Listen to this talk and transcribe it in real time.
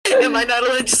Am I not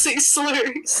allowed to say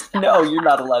slurs? No, you're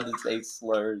not allowed to say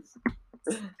slurs.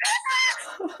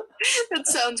 That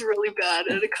sounds really bad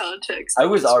out of context. I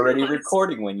was already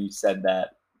recording when you said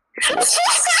that.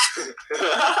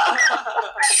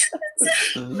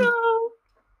 No.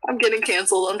 I'm getting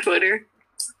canceled on Twitter.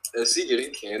 Is he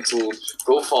getting canceled?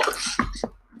 Go follow.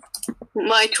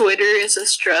 My Twitter is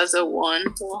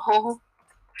Estraza1. Lol.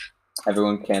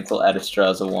 Everyone cancel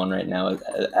Adistraza1 right now.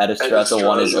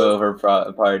 Adistraza1 is over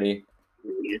party.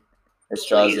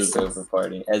 Estraza's over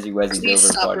party. Ezzy Wezzy's Please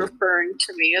over stop party. referring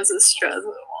to me as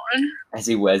Estraza1.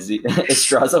 Ezzy Wezzy.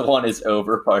 Estraza1 is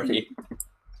over party.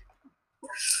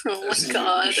 Oh my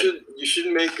god. You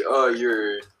should make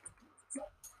your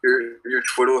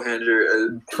twiddle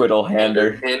handle Twiddle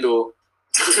hander. handle.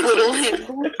 Twiddle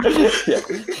handle.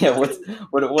 Yeah.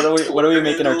 What are we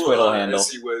making our twiddle handle?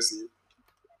 Ezzy Wezzy.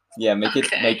 Yeah,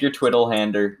 make your twiddle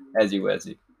hander Ezzy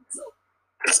Wezzy.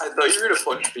 I thought you were gonna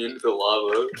punch me into the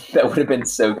lava. That would have been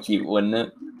so cute, wouldn't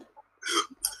it?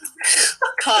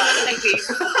 God, I hate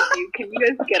you. Can you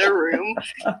guys get a room?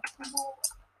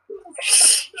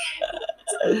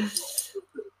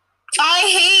 I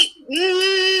hate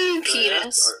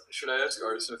penis. Should I ask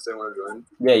Arson if they want to join?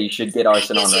 Yeah, you should get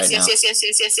Arson on right now. Yes.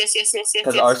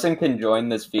 Because Arson can join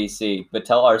this VC, but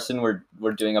tell Arson we're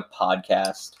doing a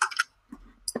podcast.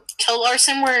 Tell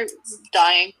Arson we're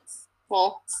dying.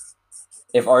 Well,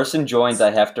 if Arson joins, I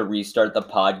have to restart the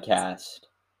podcast.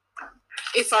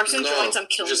 If Arson joins, I'm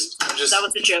killing him. That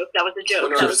was a joke. That was a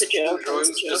joke. That was a joke. That was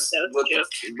a joke.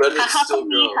 Let it still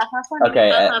go.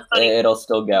 Okay, it'll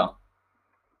still go.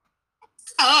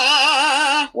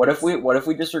 What if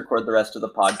we just record the rest of the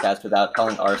podcast without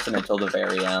telling Arson until the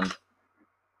very end?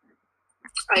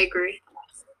 I agree.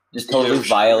 Just totally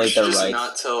violate their rights. rights.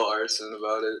 Not tell Arson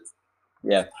about it.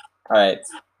 Yeah. All right.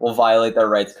 We'll violate their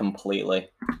rights completely.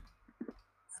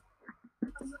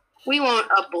 We won't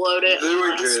upload it. They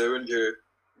wouldn't care.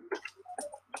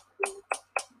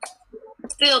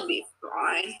 They'll be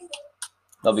fine.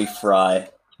 They'll be fried.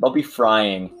 They'll be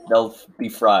frying. They'll be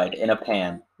fried in a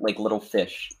pan like little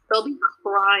fish. They'll be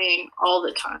crying all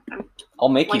the time. I'll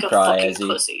make like you cry, fucking Ezzy.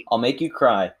 Pussy. I'll make you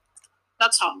cry.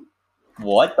 That's hot.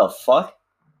 What the fuck?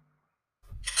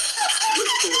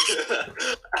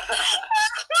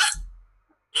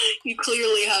 You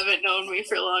clearly haven't known me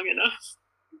for long enough.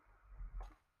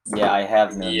 Yeah, I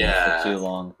have known you for too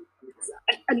long.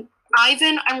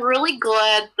 Ivan, I'm really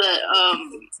glad that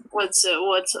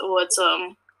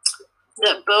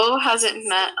that Bo hasn't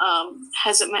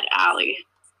met Allie.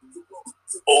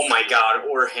 Oh my god,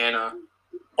 or Hannah.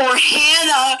 Or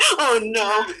Hannah! Oh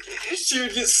no. She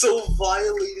would get so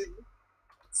violated.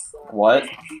 What?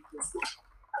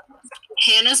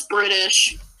 Hannah's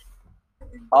British.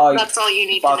 Oh, that's all you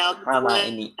need to know.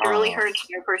 Literally her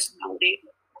entire personality.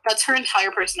 That's her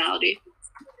entire personality.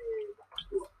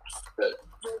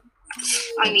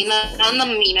 I mean that in the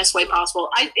meanest way possible.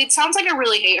 It sounds like I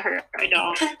really hate her. I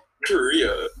don't.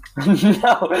 Korea.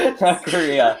 No, not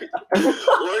Korea.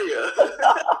 Korea.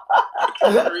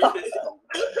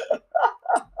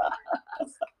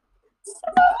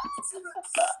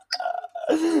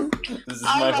 This is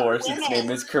my horse. Its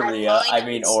name is Korea. I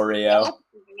mean Oreo.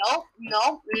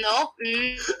 Nope. You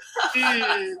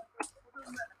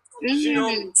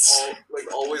know,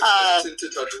 always hesitant to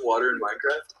touch water in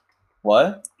Minecraft?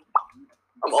 What?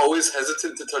 I'm always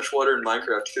hesitant to touch water in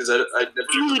Minecraft because I never.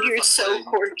 Dude, you're so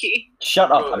quirky.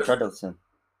 Shut up! I'm trying to listen.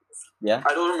 Yeah.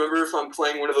 I don't remember if I'm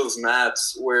playing one of those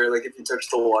maps where, like, if you touch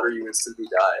the water, you instantly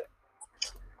die.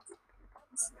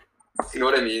 You know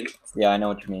what I mean? Yeah, I know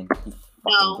what you mean. You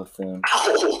fucking buffoon.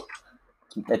 Ow!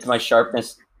 It's my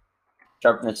sharpness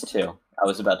 2. I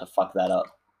was about to fuck that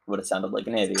up. Would have sounded like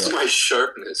an idiot. It's my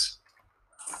sharpness.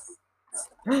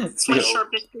 It's my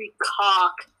sharpness 3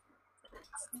 cock.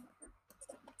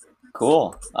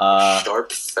 Cool.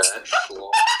 Sharp, fat,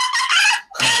 long.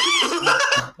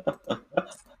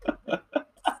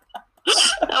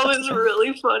 That was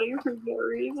really funny for no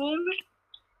reason.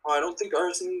 Oh, I don't think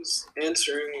Arson's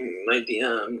answering my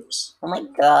DMs. Oh my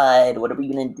god, what are we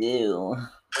gonna do?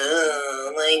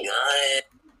 Oh my god.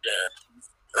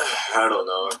 I don't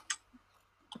know.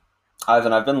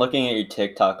 Ivan, I've been looking at your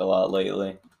TikTok a lot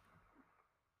lately.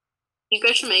 You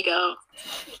guys should make out.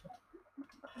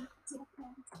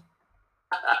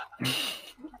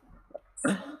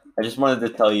 I just wanted to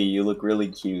tell you look really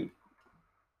cute.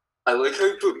 I like how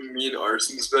you put me and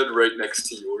Arson's bed right next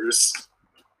to yours.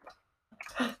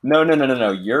 No.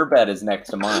 Your bed is next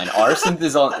to mine. Arson's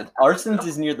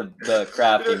is near the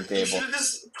crafting table. You should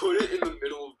just put it in the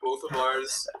middle of both of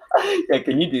ours. Yeah,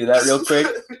 can you do that real quick?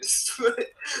 Just put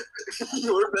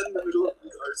your bed in the middle of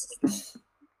Arson's.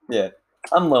 Yeah.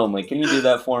 I'm lonely. Can you do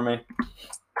that for me?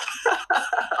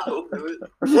 I'll do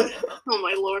it. Oh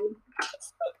my lord.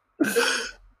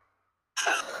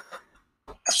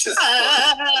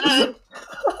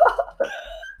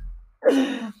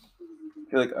 I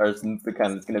feel like Arson's the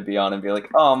kind that's gonna be on and be like,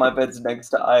 "Oh, my bed's next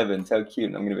to Ivan's. How cute!"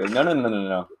 And I'm gonna be like,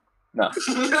 "No.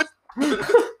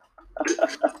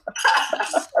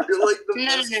 You're like the No.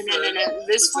 best friend.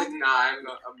 This It's like, one. nah, I'm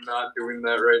not doing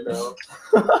that right now.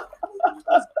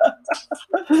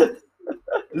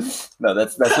 No,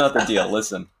 that's not the deal.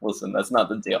 Listen, that's not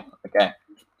the deal. Okay.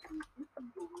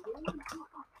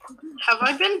 Have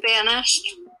I been banished?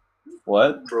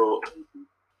 What? Bro.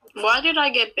 Why did I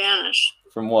get banished?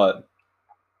 From what?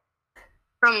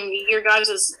 From your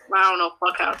guys' I don't know,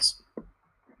 fuckouts.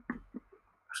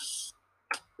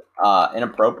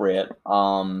 Inappropriate.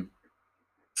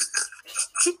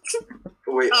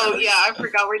 Wait. Oh yeah, I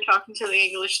forgot we're talking to the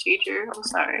English teacher. I'm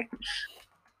sorry.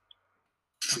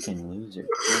 Fucking loser.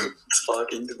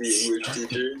 Talking to the English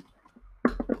teacher.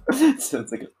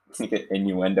 Sounds like an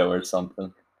innuendo or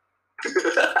something.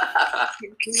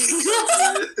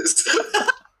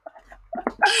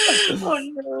 Oh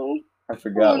no. I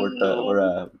forgot Oh, we're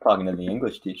no. talking to the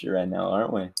English teacher right now,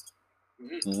 aren't we?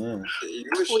 Yeah. The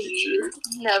English Please, teacher.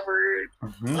 never.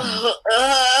 Mhm.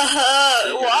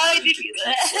 Why did you?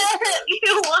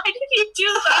 Why did you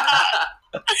do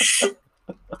that?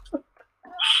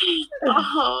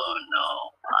 Oh no!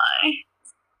 Why?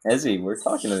 Ezzy, we're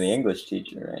talking to the English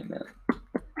teacher right now.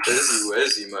 Bezzy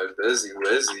Wezzy, my Bezzy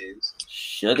Wezzies.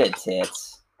 Sugar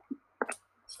tits.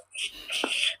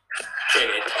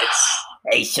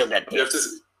 Hey, sugar You have to.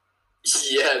 tits.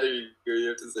 Yeah, there you go. You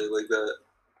have to say it like that.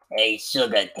 Hey,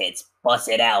 sugar tits. Bust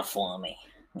it out for me.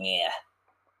 Yeah.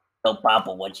 Tell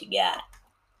Papa what you got.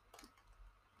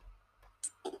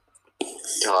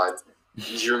 God,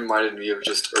 you reminded me of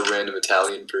just a random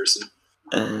Italian person.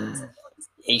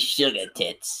 Hey, sugar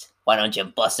tits. Why don't you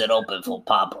bust it open for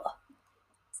Papa?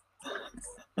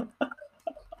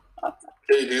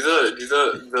 Hey, do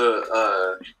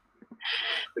the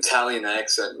Italian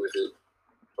accent with it.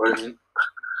 What I mean?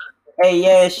 Hey,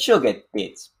 yeah, sugar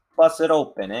tits. Bust it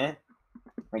open, eh?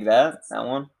 Like that? That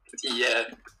one? Yeah,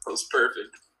 that was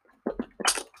perfect.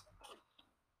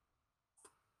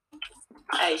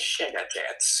 Hey, sugar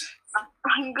tits.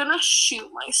 I'm gonna shoot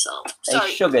myself. Hey,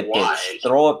 Sorry. sugar why? tits.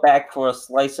 Throw it back for a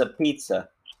slice of pizza.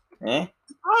 Eh?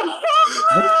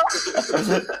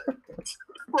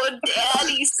 For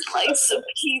Daddy's slice of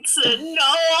pizza. No,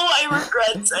 I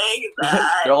regret saying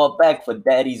that. Throw it back for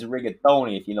Daddy's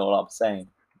rigatoni, if you know what I'm saying.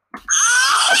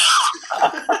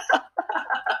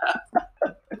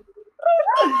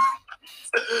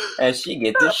 And she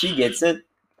gets it. She gets it.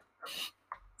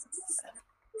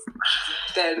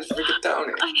 That is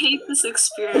rigatoni. I hate this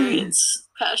experience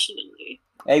passionately.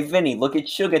 Hey, Vinny, look at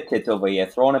sugar tits over here,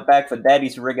 throwing it back for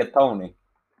Daddy's rigatoni.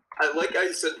 I like how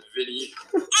you said Vinny.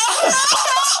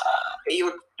 Hey,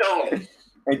 you don't.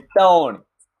 Hey, Tony.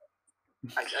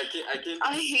 I can't.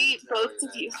 I hate both of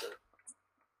you.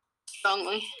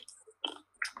 Strongly.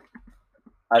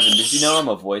 Ivan, did you know I'm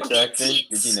a voice actor?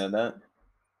 Did you know that?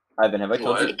 Ivan, have I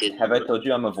told What? you? Have I told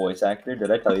you I'm a voice actor? Did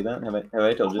I tell you that? Have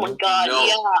I told Oh you my that? god, No.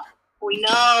 yeah. We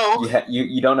know.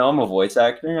 You don't know I'm a voice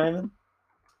actor, Ivan?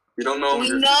 You don't know. We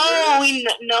your know. favorite. We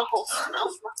know.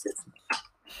 No.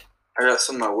 I got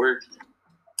some of my work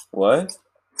What?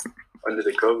 under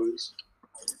the covers.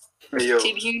 Hey, yo.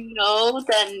 Did you know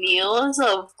that Neil is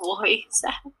a voice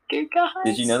actor, guys?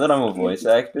 Did you know that I'm a voice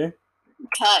actor?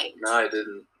 Kai. No, I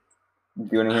didn't. Do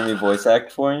you want to hear me voice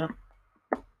act for you?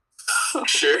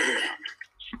 Sure.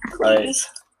 Alright. Please.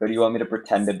 Who do you want me to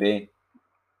pretend to be?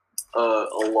 A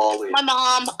lolly. My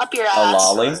mom, up your A ass.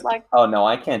 lolly? Like, Oh no,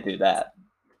 I can't do that.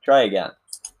 Try again.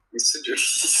 You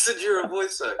said you're a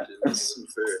voice actor. This isn't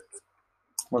fair.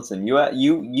 Listen, you Aaron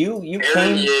came.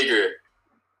 Yeager.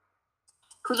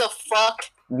 who the fuck?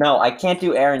 No, I can't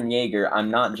do Aaron Yeager.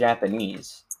 I'm not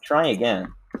Japanese. Try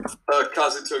again.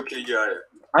 Kazuto Kirigaya.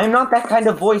 I'm not that kind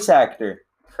of voice actor.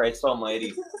 Christ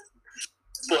almighty.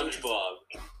 SpongeBob.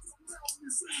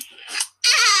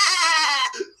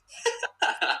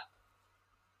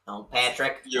 Oh,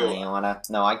 Patrick. Yo. You wanna?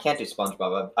 No, I can't do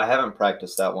SpongeBob. I haven't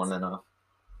practiced that one enough.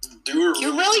 You're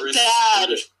really bad.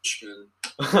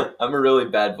 I'm a really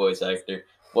bad voice actor.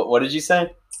 What did you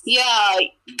say? Yeah.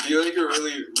 You're like a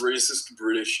really racist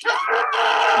British. You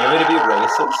want me to be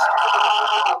racist?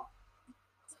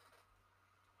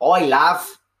 Oi,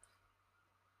 love.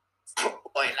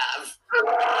 I love.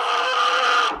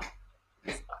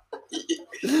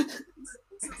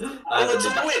 Oh, it's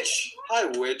a witch. Hi,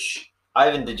 witch.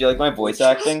 Ivan, did you like my voice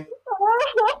acting?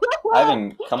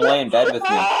 Ivan, come lay in bed with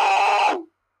me.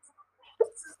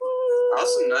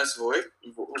 some nice voice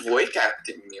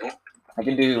acting, Neil. I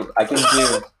can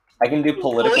do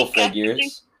political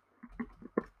figures.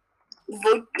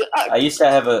 I used to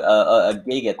have a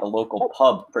gig at the local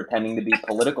pub pretending to be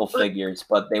political figures,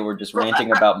 but they were just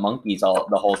ranting about monkeys the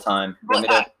whole time.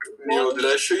 Neil, did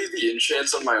I show you the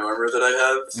enchants on my armor that I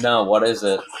have? No, what is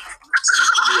it?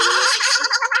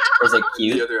 Is it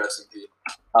cute? The other SMP.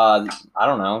 I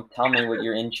don't know. Tell me what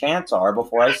your enchants are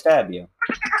before I stab you.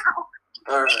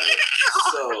 Alright,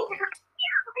 so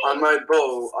on my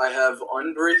bow I have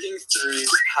Unbreaking 3,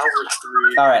 Power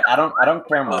 3. Alright, I don't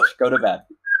care much. Go to bed.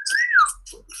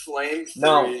 Flame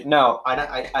 3. No,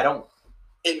 I don't.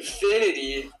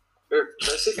 Infinity. Or did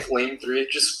I say Flame 3?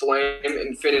 Just Flame,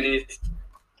 Infinity.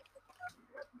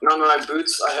 On my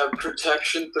boots, I have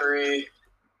Protection 3,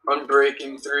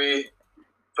 Unbreaking 3,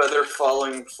 Feather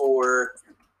Falling 4,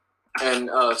 and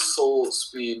Soul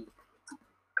Speed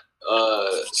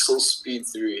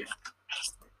 3.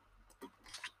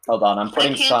 Hold on, I'm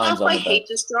putting signs on the bed. I can't tell if I hate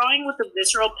this drawing with a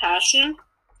visceral passion,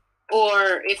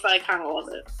 or if I kind of love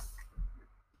it.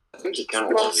 I think you kind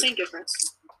of love it. Same difference.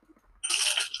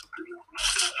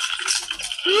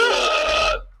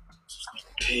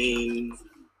 Pain.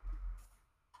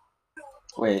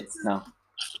 Wait, no.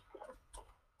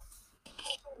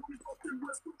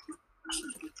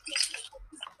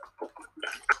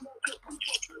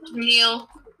 Neil,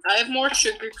 I have more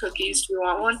sugar cookies. Do you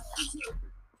want one?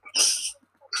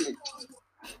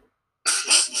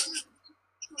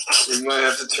 We might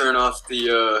have to turn off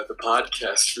the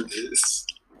podcast for this.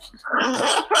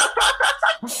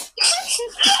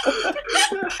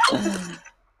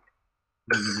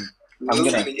 I'm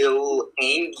gonna get a little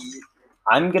angry.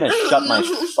 I'm gonna shut my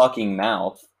fucking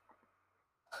mouth.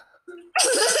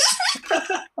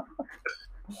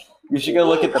 You should go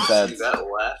look at the beds. That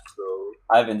laugh, though.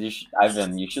 Ivan,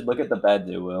 you should look at the beds,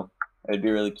 Uwu. It'd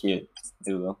be really cute,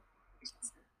 Uwu.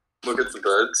 Look at the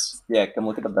beds? Yeah, come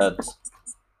look at the beds.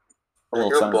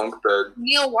 You're a bunk bed.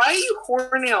 Neil, why are you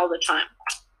horny all the time?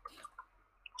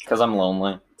 Because I'm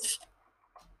lonely.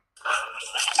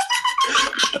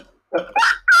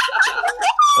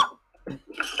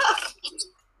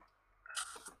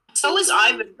 So is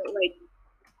Ivan, but like...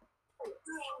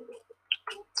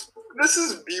 This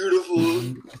is beautiful.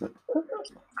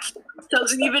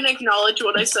 Doesn't even acknowledge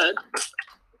what I said.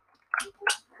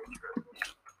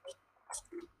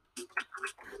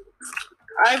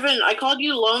 Ivan, I called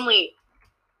you lonely.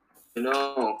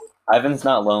 No. Ivan's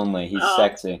not lonely, he's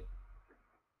sexy.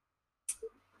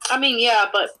 I mean, yeah,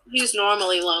 but he's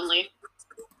normally lonely.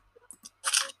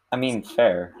 I mean,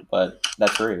 fair, but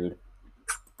that's rude.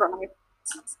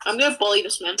 I'm gonna bully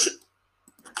this man.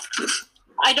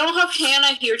 I don't have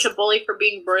Hannah here to bully for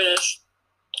being British.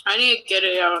 I need to get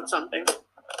it out on something.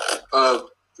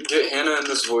 Get Hannah in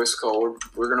this voice call.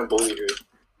 We're gonna bully her.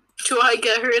 Do I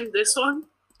get her in this one?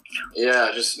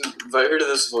 Yeah, just invite her to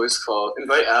this voice call.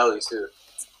 Invite Allie, too.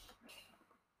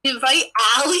 Invite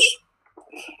Allie?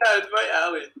 Yeah, invite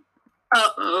Allie.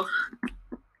 Uh-oh.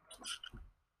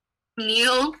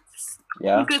 Neil?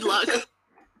 Yeah? Good luck.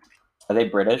 Are they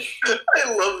British?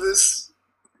 I love this.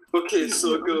 Okay,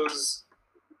 so it goes...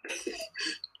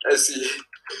 I see.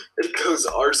 It goes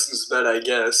Arson's bed, I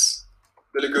guess.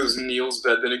 Then it goes Neil's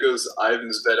bed. Then it goes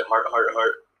Ivan's bed. Heart, heart,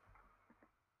 heart.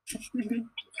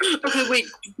 Okay, wait.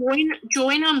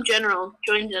 Join general.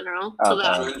 Join general. Oh,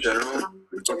 join general?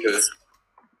 Okay.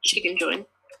 She can join.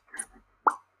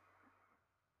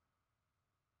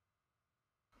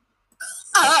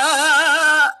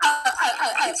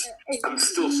 I'm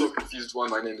still so confused why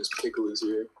my name is Pickle is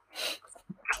here.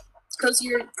 Because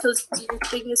your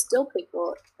thing is still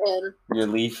Pickle, and you're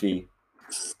Leafy.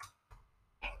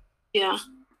 Yeah.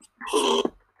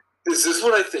 Is this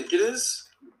what I think it is?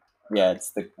 Yeah,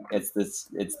 it's the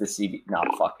CB. No,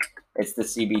 fuck. It's the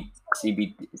CBD.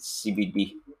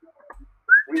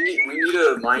 We need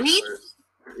a minecart.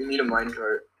 We need a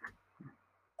minecart.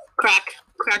 Crack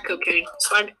cocaine.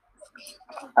 Swag.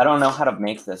 I don't know how to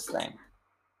make this thing.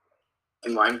 A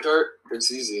minecart?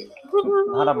 It's easy.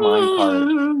 Not a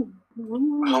minecart.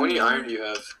 How many iron do you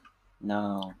have?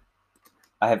 No,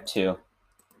 I have 2.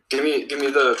 Give me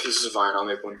the pieces of iron. I'll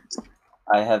make one.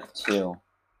 I have 2.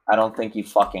 I don't think you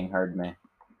fucking heard me.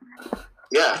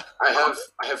 Yeah, I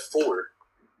have 4.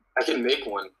 I can make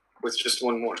one with just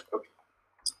one more. Okay.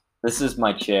 This is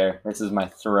my chair. This is my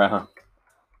throne.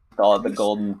 Call it the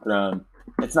golden throne.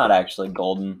 It's not actually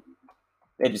golden.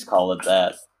 They just call it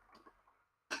that.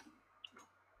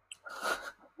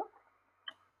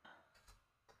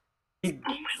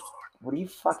 What are you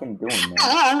fucking doing, man? Do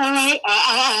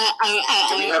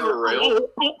we have a rail?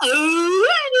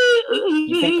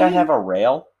 You think I have a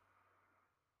rail?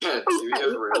 Do you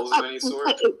have rails of any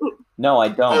sort? No, I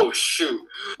don't. Oh shoot.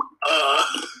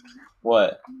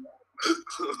 What?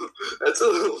 That's a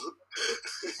little.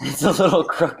 It's a little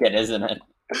crooked, isn't it?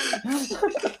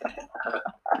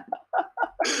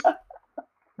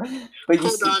 But you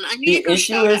Hold see, on, I need to the go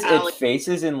issue shout is at it Allie.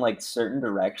 faces in like certain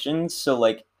directions, so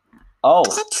like, oh,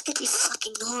 Let's get you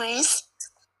fucking Horace.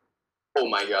 Oh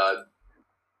my god.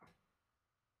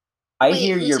 I Wait,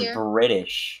 hear who's you're here?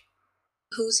 British.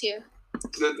 Who's here?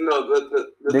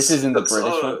 This isn't the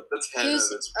British one? That's Hannah. Who's?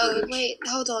 That's Oh British. wait,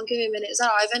 hold on, give me a minute. Is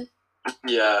that Ivan?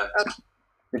 Yeah.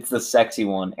 It's the sexy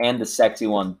one, and the sexy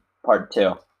one part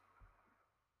 2.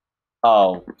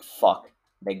 Oh, fuck.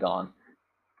 They gone.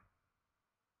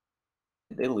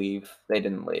 Did they leave? They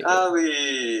didn't leave.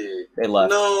 Allie. They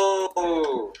left.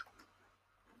 No.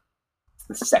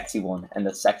 The sexy one, and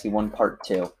the sexy one part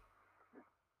 2.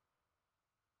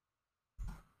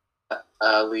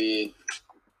 Allie.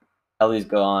 Ellie's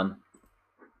gone.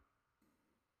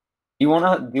 Do you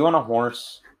want a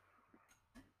horse?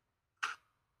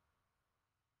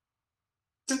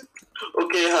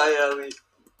 Okay, hi, Allie.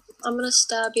 I'm gonna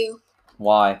stab you.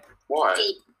 Why? Why?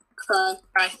 Cry,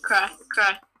 cry,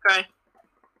 cry, cry.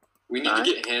 We need to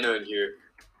get Hannah in here.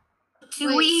 Do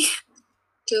Wait. we?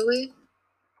 Do we?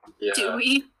 Yeah. Do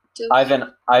we? Do we?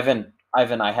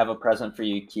 Ivan, I have a present for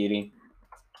you, cutie.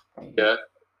 Yeah.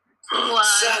 What?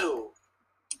 Saddle.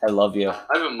 I love you. I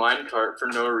have a minecart for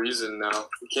no reason now.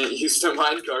 We can't use the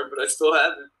minecart, but I still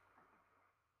have it.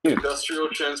 Dude. Industrial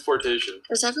transportation.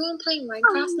 Is everyone playing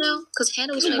Minecraft now? Because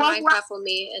Hannah was playing What? Minecraft with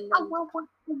me, and then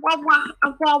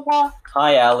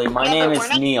Hi, Allie. My Yeah, name but is we're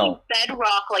not Neil. doing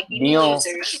Bedrock like you Neil.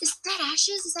 losers. is that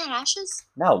Ashes? Is that Ashes?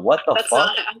 No, what the That's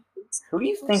fuck? not. Who do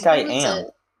you think I Who is am?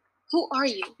 it? Who are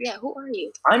you? Yeah, who are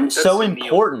you? I'm That's so Neil.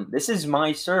 important. This is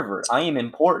my server. I am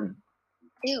important.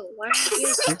 Ew, why are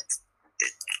you here?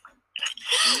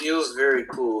 Neil's very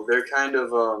cool. They're kind of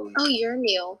Oh, you're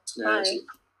Neil. Hi. snazzy.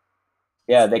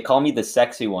 Yeah, they call me the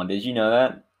sexy one. Did you know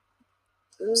that?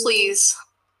 Please.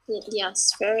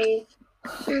 Yes, very,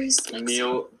 very sexy.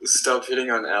 Neil, stop hitting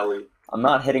on Allie. I'm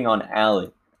not hitting on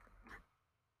Allie.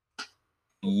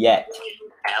 Yet.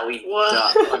 Allie.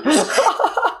 What? I'm just-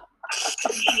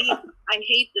 I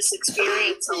hate this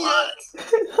experience a lot.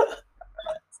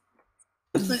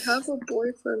 I have a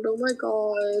boyfriend. Oh my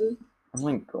god. Oh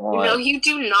my No, god. you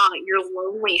do not. You're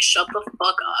lonely. Shut the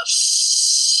fuck up.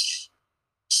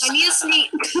 I need a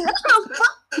sneak.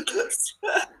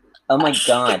 Oh my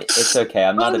god. It's okay.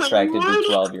 I'm not Oh my attracted to lord.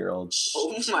 12-year-olds.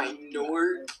 Oh my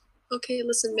lord. Okay,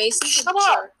 listen, Mason's a Come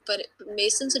on. jerk,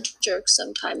 Mason's a jerk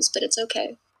sometimes, but it's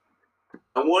okay.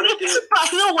 I want to get. By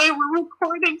the way, we're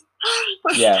recording.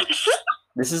 Yeah.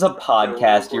 This is a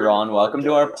podcast you're on. Welcome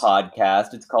to our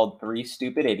podcast. It's called 3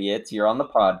 Stupid Idiots. You're on the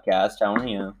podcast. How are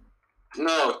you?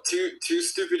 No, two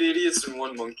stupid idiots and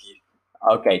one monkey.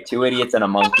 Okay, 2 idiots and a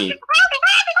monkey.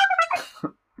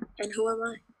 And who am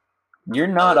I? You're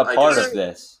not a I part guess- of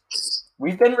this.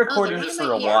 We've been recording they're this not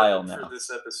for a here. while For now. this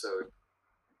episode.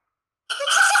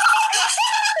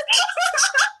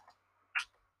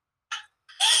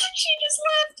 She just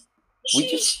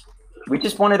left. We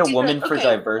just wanted a Dude, woman for okay,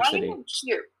 diversity. why are you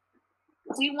here?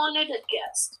 We wanted a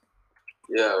guest.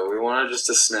 Yeah, we wanted just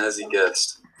a snazzy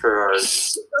guest for our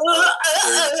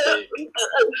third take.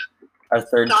 Our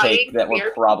third Dying take that we're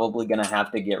here. probably gonna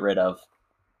have to get rid of.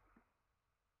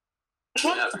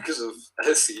 Yeah, because of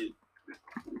Essie.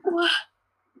 What?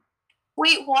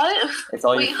 Wait, what? It's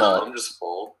all Wait, your huh? fault. I'm just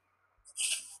full.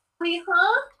 Wait,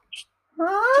 huh?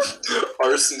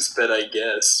 Arson's bed, I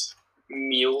guess.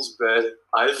 Neil's bed.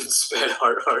 Ivan's bed.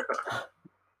 Heart.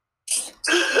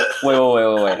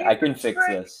 Wait. I can fix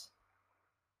this.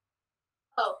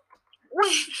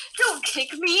 Wait, don't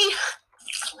kick me.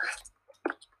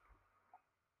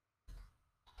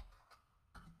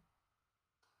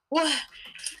 What?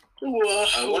 Whoa.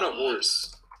 I want a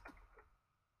horse.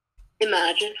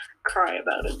 Imagine. Cry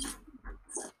about it.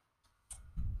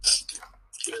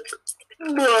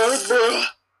 Bruh.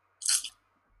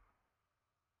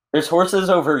 There's horses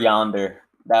over yonder.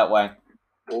 That way.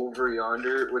 Over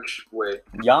yonder? Which way?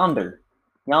 Yonder.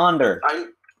 Yonder.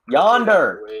 I'm.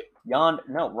 Yonder. Way. Yonder.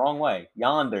 No, wrong way.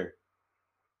 Yonder.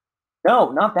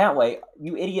 No, not that way.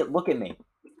 You idiot, look at me.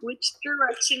 Which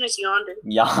direction is yonder?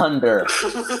 Yonder.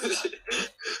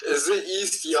 Is it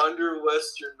east, yonder,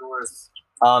 west, or north?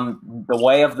 The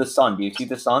way of the sun. Do you see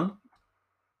the sun?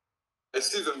 I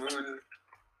see the moon.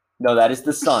 No, that is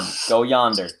the sun. Go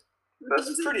yonder.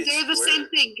 That's pretty They're the square. same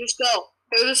thing. Just go.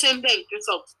 They're the same thing. Just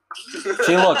go.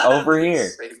 See, look, over here.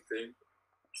 Same thing.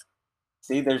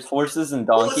 See, there's horses and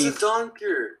Oh, it's donkeys. a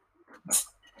donker. It's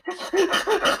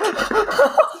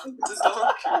a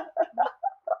donker.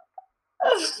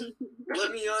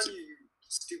 Let me on, you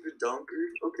stupid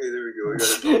donker. Okay, there we go. I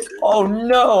got a donker. Oh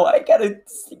no!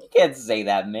 You can't say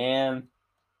that, man.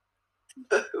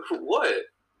 What?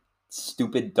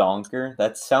 Stupid donker.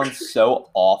 That sounds so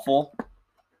awful.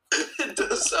 It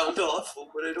does sound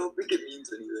awful, but I don't think it means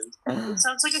anything. It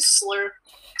sounds like a slur.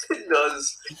 It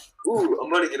does. Ooh, I'm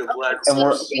gonna get a black. And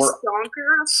we're Is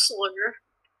donker a slur?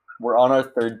 we're on our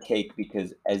third take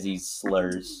because Ezzy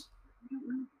slurs.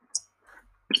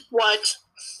 What?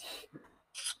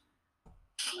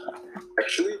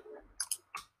 Actually,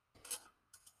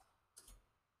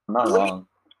 I'm not wrong.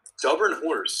 stubborn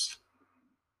horse.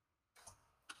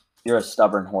 You're a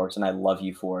stubborn horse, and I love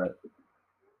you for it.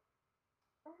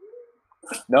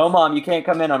 No, Mom, you can't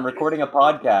come in. I'm recording a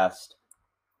podcast.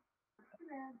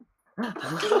 Get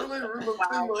out of my room.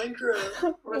 I'm playing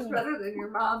Minecraft. What's better than your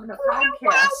mom in a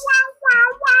podcast?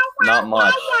 Not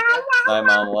much. Bye,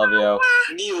 Mom. Love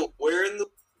you. Neil, where in the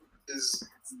is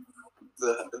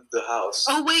the house?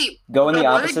 Oh wait, Go in the The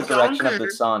word opposite direction of the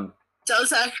donker. sun.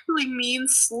 does actually mean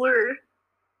slur.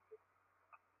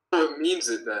 Oh, it means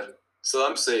it then, so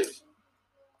I'm safe.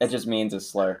 It just means a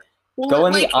slur. Well, Go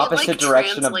in the it, opposite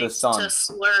direction of the translates sun. To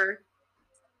slur.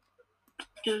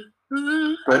 Go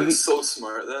to I'm the, so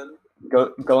smart then.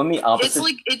 go in the It's opposite.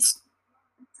 like it's.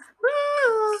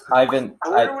 Ivan, I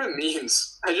wonder what it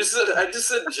means. I just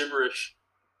said gibberish.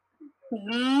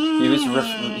 he was It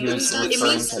referring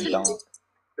means to Don.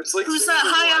 It's like Who's singing that?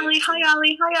 the Hi Lion Ollie, King. hi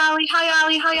Ollie, hi Ollie, hi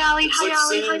Ollie, hi Ollie, It's hi like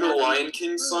Ollie, singing the hi Ollie. Lion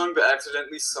King song but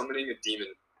accidentally summoning a demon.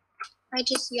 I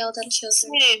just yelled at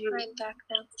children. Same. I'm back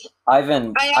now.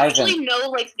 Ivan, I Ivan, actually know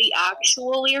like the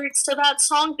actual lyrics to that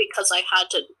song because I had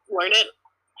to learn it.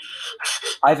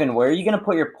 Ivan, where are you gonna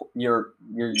put your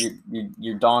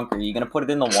donkey? Are you gonna put it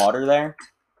in the water there?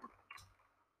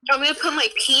 I'm gonna put my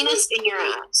penis in your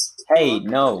ass. Hey,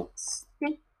 no,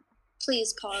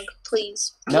 Please, Pog.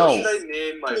 Please. What no. should I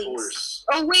name my Please. horse?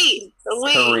 Oh wait,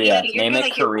 Korea. You're Name gonna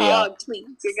it hear Korea. Pog. Please.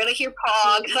 You're gonna hear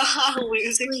Pog.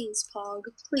 Losing. Please, Pog.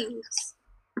 Please.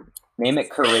 Name it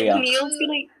Korea. Neil's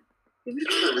gonna.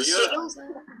 Korea?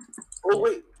 Oh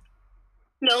wait,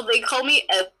 No, they call me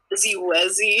Ezzy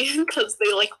Wezzy because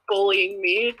they like bullying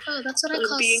me. Oh, that's what I I'm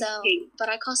call being Cell. hate. But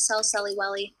I call Cell Selly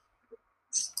Welly.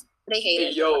 They hate hey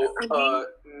it. yo,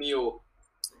 Neil.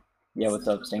 Yeah, what's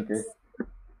up, Stinker?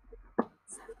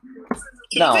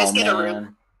 Can No, you guys get a room?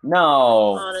 man.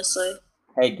 No. Honestly.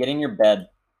 Hey, get in your bed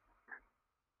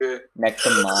Okay. next to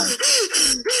mine.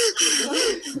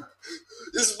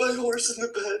 Is my horse in the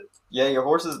bed? Yeah, your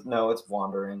horse is it's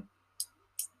wandering.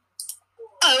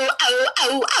 Oh, oh,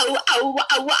 oh, oh, oh,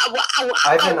 oh, oh, oh,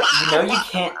 Ivan, oh, you know you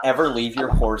can't ever leave your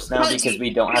horse now because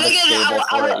we don't have a stable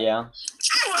for it. Yeah.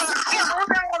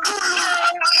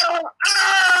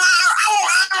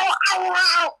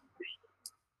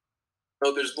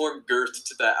 No, there's more girth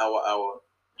to that awa awa.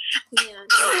 Yeah, no,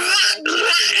 but I can't do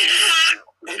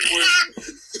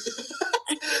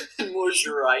that. And more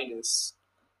dryness.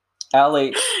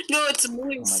 Allie, No, it's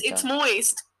moist. Oh my It's God.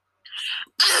 moist.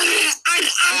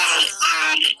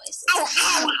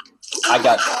 I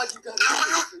got. God, you got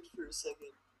it for a second.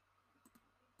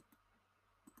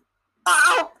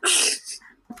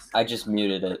 I just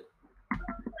muted it.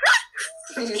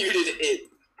 Muted it.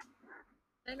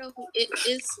 I know who it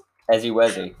is. Ezzy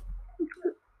Wezzy.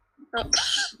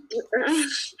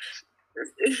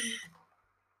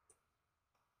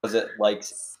 Was it like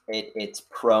it's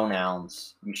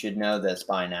pronouns? You should know this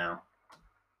by now.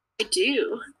 I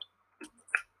do.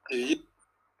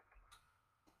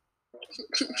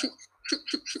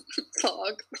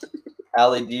 Pog.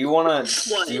 Allie, do you wanna?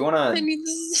 What? Do you I wanna? need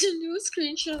this new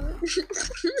screenshot.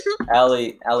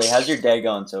 Allie, how's your day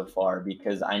going so far?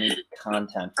 Because I need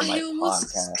content for my I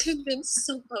almost podcast. convinced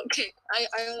some. Okay, I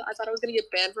thought I was gonna get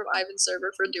banned from Ivan's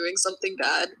server for doing something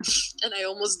bad, and I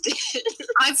almost did.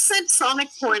 I've said Sonic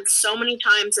porn so many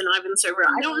times in Ivan's server.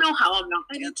 I don't know how I'm not.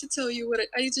 I need to tell you what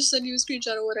I need to send you a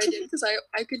screenshot of what I did because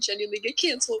I could genuinely get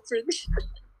canceled for this.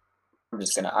 I'm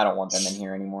just gonna. I don't want them in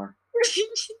here anymore.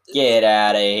 Get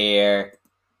out of here.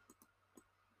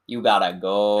 You gotta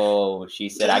go. She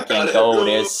said, I can't go.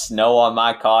 There's snow on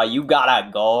my car. You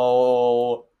gotta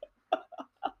go.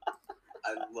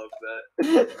 I love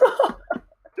that.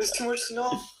 There's too much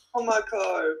snow on my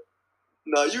car.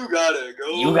 No, you gotta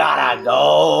go. You gotta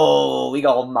go. We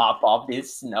gonna mop off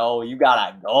this snow. You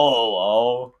gotta go.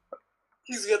 Oh.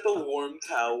 He's got the warm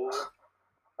towel.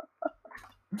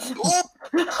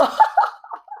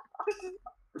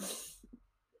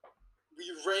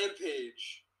 We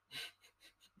rampage.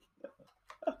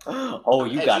 Oh,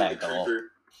 you Edging gotta the go.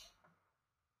 creeper.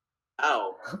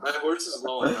 Ow. My horse is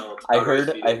low on health. I How do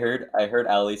feed it? heard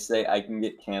Ali say I can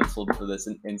get canceled for this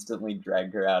and instantly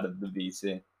dragged her out of the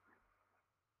VC.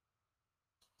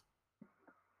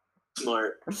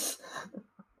 Smart.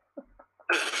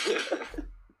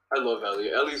 I love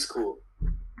Ellie. Ellie's cool.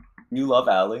 You love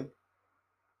Ali?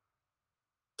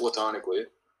 Platonically.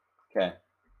 Okay.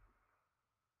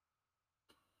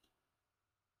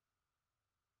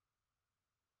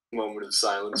 Moment of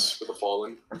silence for the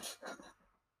fallen.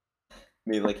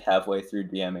 Me like halfway through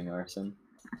DMing Arson.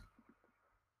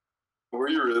 Were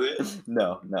you really?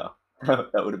 No.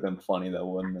 That would have been funny though,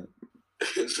 wouldn't it?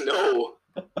 No.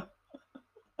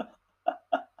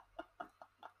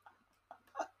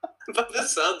 By the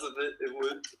sounds of it, it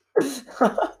would.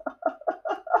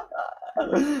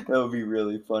 That would be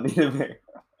really funny to me.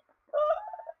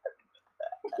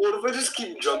 What if I just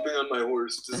keep jumping on my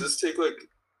horse? Does this take like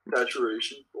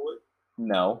saturation for it?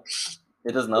 No.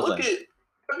 It does Look nothing. at,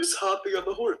 I'm just hopping on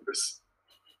the horse.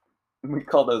 We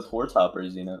call those horse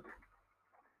hoppers, you know.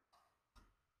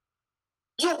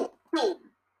 Yo!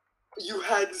 You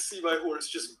had to see my horse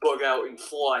just bug out and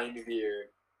fly into the air.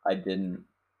 I didn't.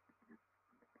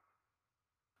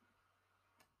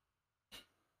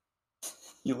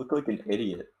 You look like an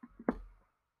idiot.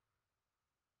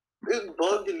 It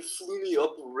bugged and flew me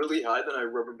up really high, then I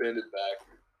rubber banded back.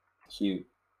 Cute.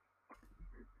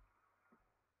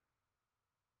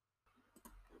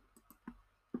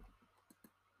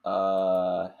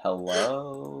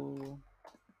 Hello?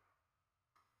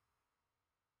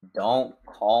 Don't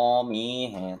call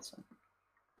me handsome.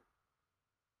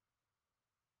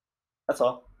 That's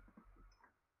all.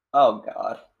 Oh,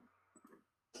 God.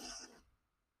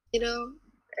 You know,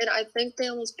 and I think they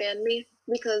almost banned me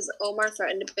because Omar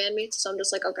threatened to ban me, so I'm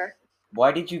just like, okay.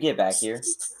 Why did you get back here?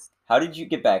 How did you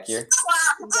get back here?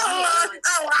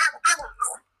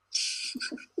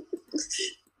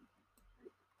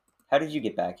 How did you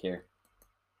get back here?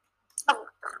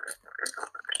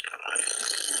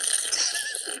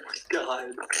 God.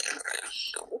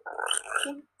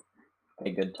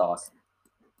 Okay, good talk.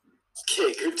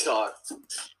 Okay, good talk.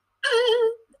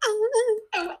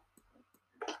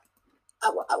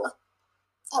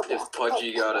 If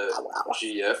Pudgy got a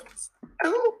GF.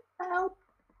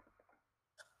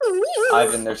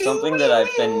 Ivan, there's something that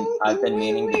I've been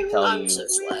meaning to tell I'm you. so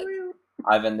slag.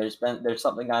 Ivan, there's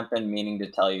something I've been meaning to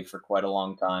tell you for quite a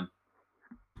long time.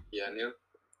 Yeah, Neil?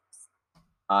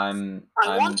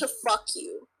 I want to fuck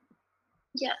you.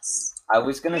 Yes. I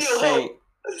was gonna say.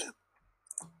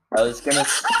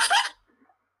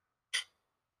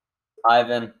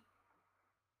 Ivan,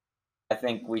 I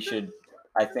think we should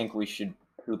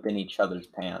poop in each other's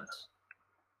pants.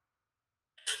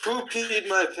 Who peed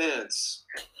my pants?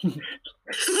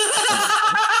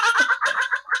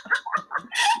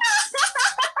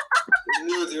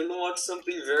 Neil, do you want to watch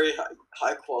something very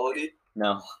high quality?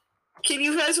 No, Can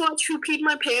you guys watch Who Peed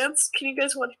My Pants? Can you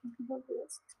guys watch Who Peed My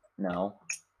Pants? no.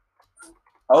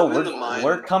 Oh, I'm in the mine.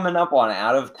 we're coming up on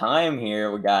out of time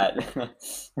here. We got.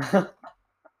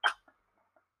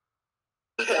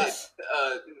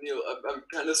 Neil, I'm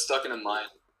kind of stuck in a mine.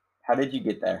 How did you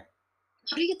get there?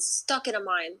 How do you get stuck in a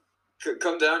mine?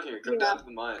 Come down here. Come Yeah. down to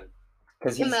the mine.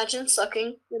 Because Imagine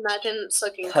sucking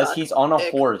Because he's on a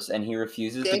dick. horse and he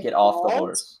refuses to Dick get off the balls?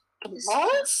 horse.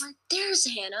 Balls? There's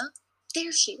Hannah.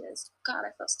 There she is. God, I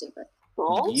feel stupid.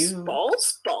 Balls? You-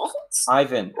 Balls?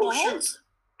 Ivan, Oh, shoot.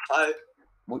 Hi.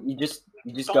 well, you just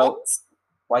go. Balls?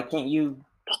 Why can't you?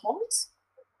 Balls?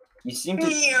 You seem to.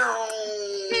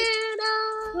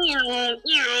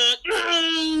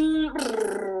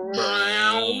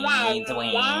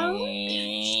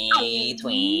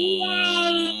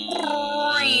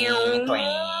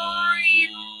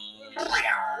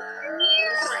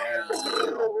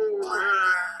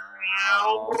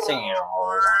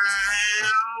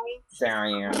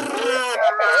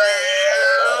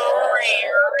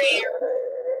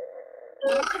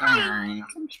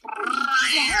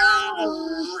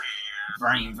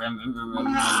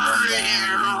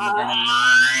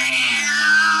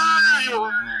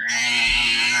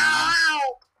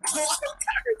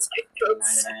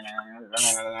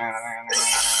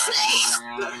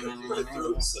 My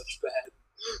throat's such bad.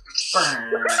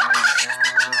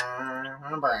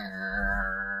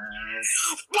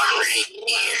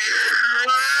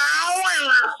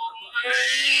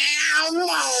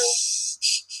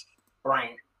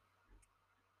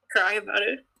 Cry about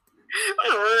it.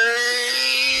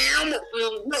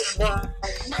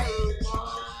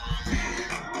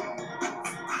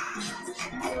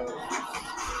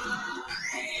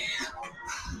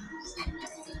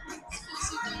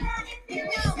 You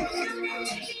know,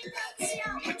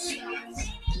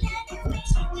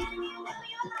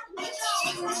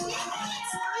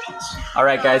 All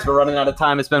right, guys, we're running out of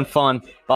time. It's been fun.